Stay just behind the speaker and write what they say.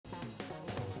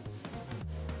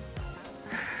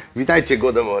Witajcie,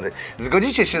 głodomory.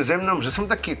 Zgodzicie się ze mną, że są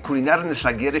takie kulinarne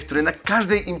szlagiery, które na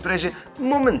każdej imprezie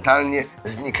momentalnie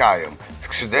znikają.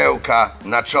 Skrzydełka,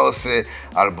 naczosy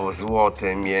albo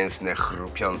złote, mięsne,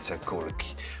 chrupiące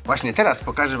kulki. Właśnie teraz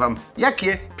pokażę Wam, jak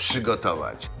je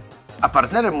przygotować. A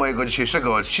partnerem mojego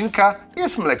dzisiejszego odcinka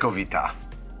jest mleko Vita.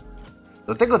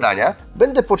 Do tego dania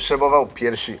będę potrzebował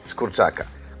piersi z kurczaka,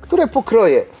 które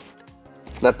pokroję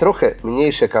na trochę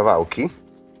mniejsze kawałki.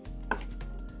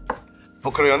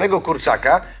 Pokrojonego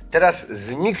kurczaka teraz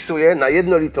zmiksuję na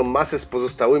jednolitą masę z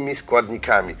pozostałymi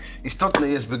składnikami. Istotne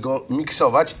jest, by go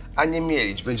miksować, a nie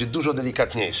mielić. Będzie dużo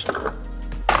delikatniejszy.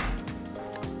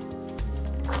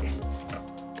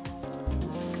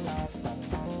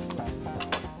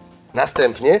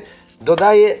 Następnie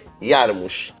dodaję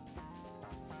jarmuż.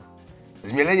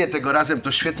 Zmielenie tego razem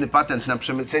to świetny patent na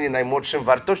przemycenie najmłodszym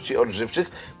wartości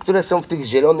odżywczych, które są w tych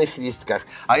zielonych listkach,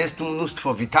 a jest tu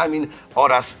mnóstwo witamin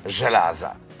oraz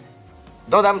żelaza.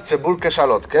 Dodam cebulkę,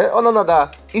 szalotkę, ona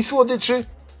nada i słodyczy,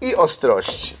 i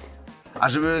ostrości. A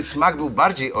żeby smak był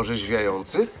bardziej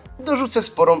orzeźwiający, dorzucę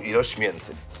sporą ilość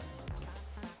mięty.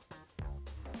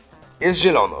 Jest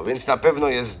zielono, więc na pewno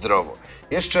jest zdrowo.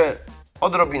 Jeszcze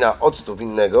odrobina octu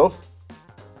winnego.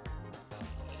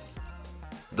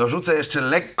 Dorzucę jeszcze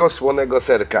lekko słonego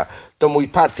serka. To mój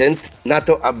patent na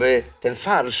to, aby ten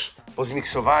farsz po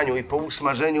zmiksowaniu i po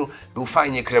usmażeniu był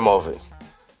fajnie kremowy.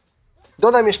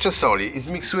 Dodam jeszcze soli i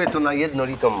zmiksuję to na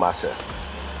jednolitą masę.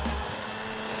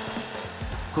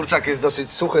 Kurczak jest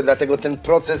dosyć suchy, dlatego ten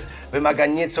proces wymaga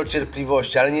nieco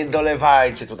cierpliwości, ale nie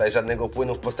dolewajcie tutaj żadnego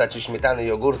płynu w postaci śmietany,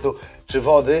 jogurtu czy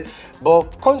wody, bo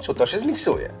w końcu to się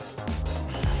zmiksuje.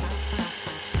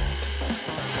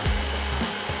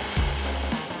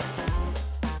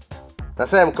 Na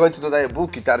samym końcu dodaję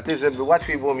bułki tartej, żeby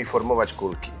łatwiej było mi formować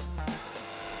kulki.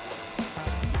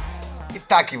 I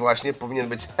taki właśnie powinien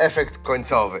być efekt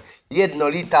końcowy.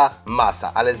 Jednolita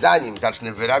masa, ale zanim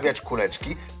zacznę wyrabiać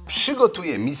kuleczki,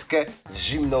 przygotuję miskę z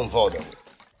zimną wodą.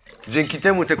 Dzięki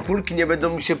temu te kulki nie będą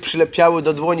mi się przylepiały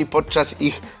do dłoni podczas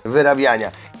ich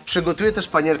wyrabiania. Przygotuję też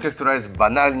panierkę, która jest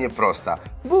banalnie prosta.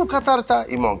 Bułka tarta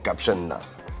i mąka pszenna.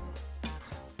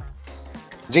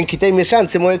 Dzięki tej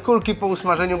mieszance moje kulki po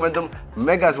usmażeniu będą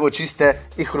mega złociste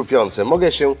i chrupiące.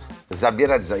 Mogę się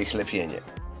zabierać za ich lepienie.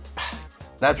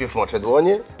 Najpierw moczę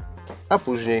dłonie, a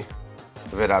później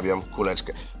wyrabiam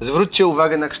kuleczkę. Zwróćcie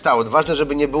uwagę na kształt. Ważne,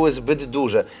 żeby nie były zbyt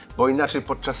duże, bo inaczej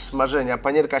podczas smażenia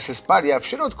panierka się spali, a w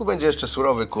środku będzie jeszcze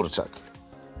surowy kurczak.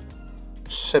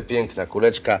 Przepiękna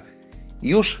kuleczka.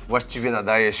 Już właściwie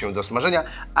nadaje się do smażenia,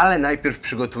 ale najpierw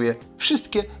przygotuję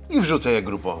wszystkie i wrzucę je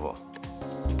grupowo.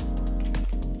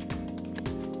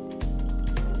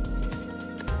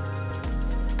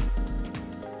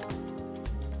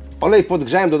 Olej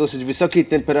podgrzałem do dosyć wysokiej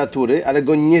temperatury, ale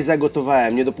go nie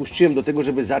zagotowałem. Nie dopuściłem do tego,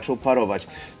 żeby zaczął parować.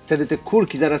 Wtedy te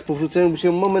kulki zaraz po wrzuceniu by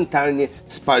się momentalnie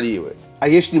spaliły. A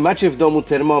jeśli macie w domu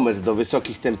termometr do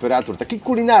wysokich temperatur, taki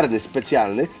kulinarny,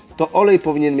 specjalny, to olej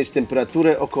powinien mieć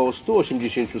temperaturę około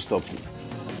 180 stopni.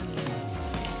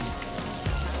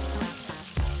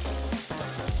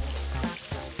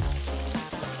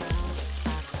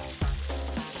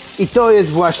 I to jest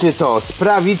właśnie to,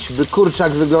 sprawić, by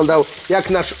kurczak wyglądał jak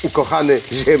nasz ukochany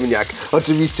ziemniak.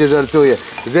 Oczywiście żartuję,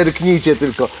 zerknijcie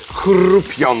tylko,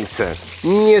 chrupiące,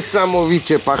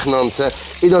 niesamowicie pachnące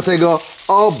i do tego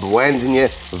obłędnie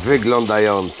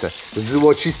wyglądające.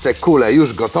 Złociste kule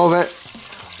już gotowe.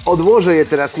 Odłożę je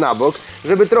teraz na bok,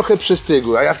 żeby trochę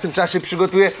przystygły, a ja w tym czasie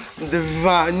przygotuję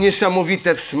dwa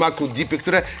niesamowite w smaku dipy,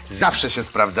 które zawsze się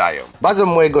sprawdzają. Bazą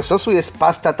mojego sosu jest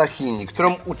pasta tahini,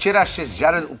 którą uciera się z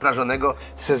ziaren uprażonego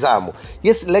sezamu.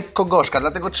 Jest lekko gorzka,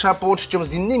 dlatego trzeba połączyć ją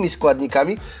z innymi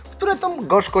składnikami, które tą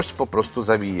gorzkość po prostu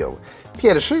zabiją.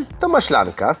 Pierwszy to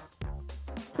maślanka,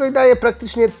 której daje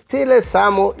praktycznie tyle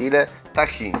samo, ile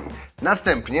tahini.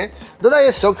 Następnie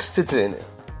dodaję sok z cytryny.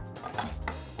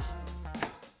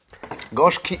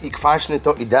 Gorzki i kwaśny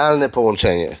to idealne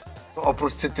połączenie.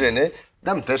 Oprócz cytryny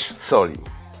dam też soli.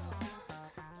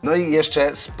 No i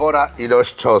jeszcze spora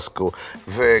ilość czosnku.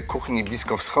 W kuchni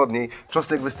bliskowschodniej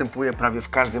czosnek występuje prawie w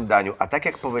każdym daniu, a tak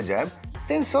jak powiedziałem,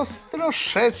 ten sos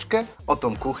troszeczkę o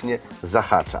tą kuchnię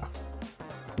zahacza.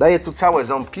 Daję tu całe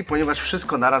ząbki, ponieważ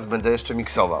wszystko naraz będę jeszcze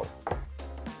miksował.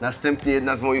 Następnie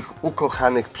jedna z moich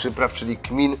ukochanych przypraw, czyli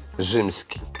kmin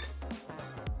rzymski.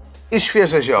 I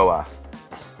świeże zioła.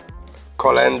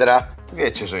 Kolendra,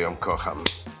 wiecie, że ją kocham.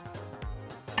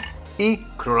 I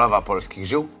królowa polskich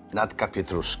ziół, natka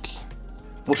pietruszki.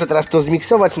 Muszę teraz to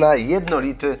zmiksować na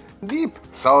jednolity dip,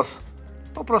 sos.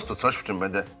 Po prostu coś, w czym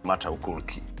będę maczał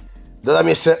kulki. Dodam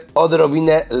jeszcze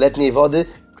odrobinę letniej wody,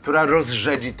 która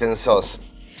rozrzedzi ten sos.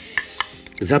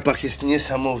 Zapach jest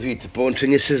niesamowity.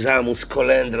 Połączenie sezamu z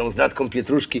kolendrą, z natką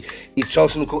pietruszki i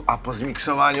czosnku, a po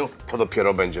zmiksowaniu to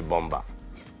dopiero będzie bomba.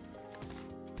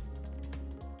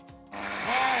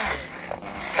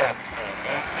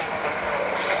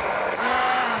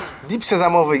 Dip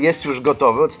sezamowy jest już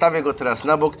gotowy. Odstawię go teraz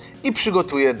na bok i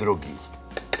przygotuję drugi.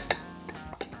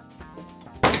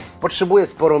 Potrzebuję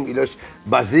sporą ilość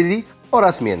bazylii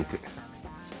oraz mięty.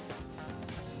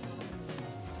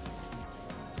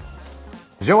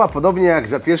 Zioła, podobnie jak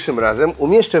za pierwszym razem,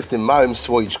 umieszczę w tym małym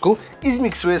słoiczku i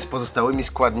zmiksuję z pozostałymi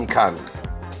składnikami.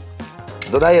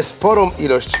 Dodaję sporą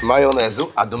ilość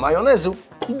majonezu, a do majonezu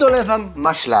dolewam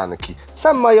maślanki.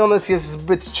 Sam majonez jest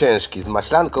zbyt ciężki, z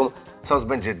maślanką sos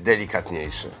będzie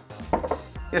delikatniejszy.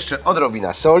 Jeszcze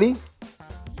odrobina soli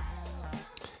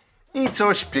i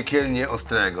coś piekielnie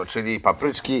ostrego, czyli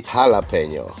papryczki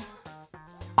jalapeno.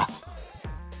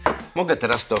 Mogę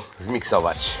teraz to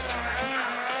zmiksować.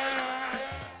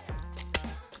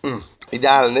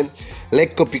 Idealny,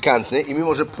 lekko pikantny i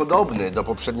mimo że podobny do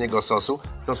poprzedniego sosu,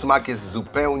 to smak jest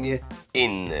zupełnie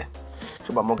inny.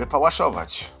 Chyba mogę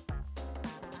pałaszować.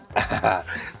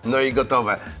 No i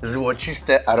gotowe.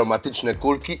 Złociste, aromatyczne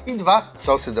kulki i 2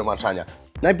 sosy do maczania.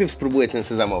 Najpierw spróbuję ten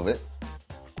sezamowy.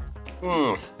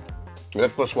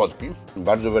 Lekko słodki,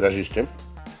 bardzo wyrazisty.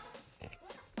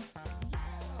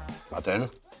 A ten?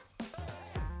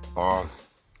 O,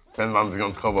 ten wam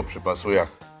wyjątkowo przypasuje.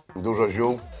 Dużo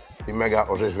ziół i mega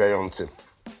orzeźwiający.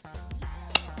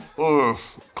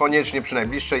 Koniecznie przy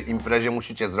najbliższej imprezie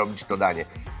musicie zrobić to danie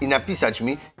i napisać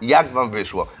mi, jak wam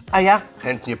wyszło, a ja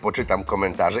chętnie poczytam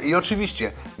komentarze i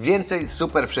oczywiście więcej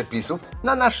super przepisów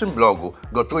na naszym blogu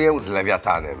Gotuję z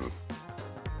Lewiatanem.